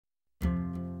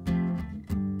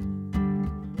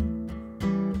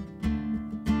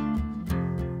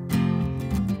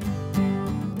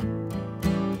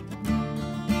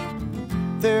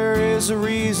There's a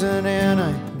reason and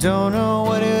I don't know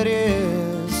what it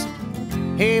is.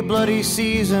 Hey, bloody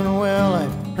season, well,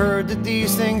 I've heard that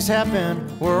these things happen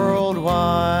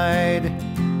worldwide,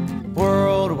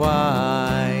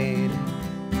 worldwide.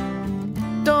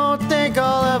 Don't think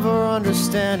I'll ever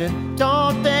understand it,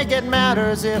 don't think it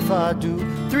matters if I do.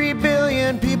 3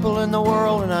 billion people in the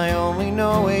world and I only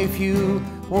know a few.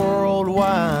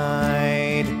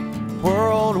 Worldwide,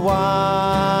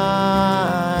 worldwide.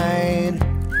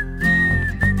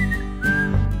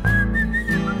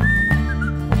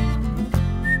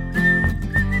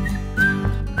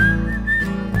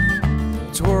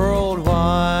 It's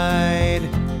worldwide,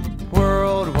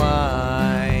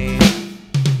 worldwide.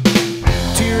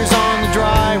 Tears on the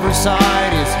driver's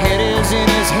side, his head is in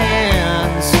his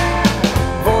hands.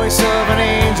 Voice of an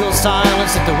angel,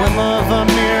 silence at the whim of a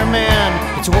mere man.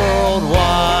 It's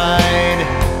worldwide,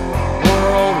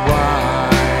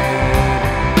 worldwide.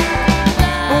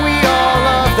 We all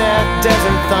love that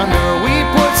desert thunder. We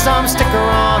put some sticker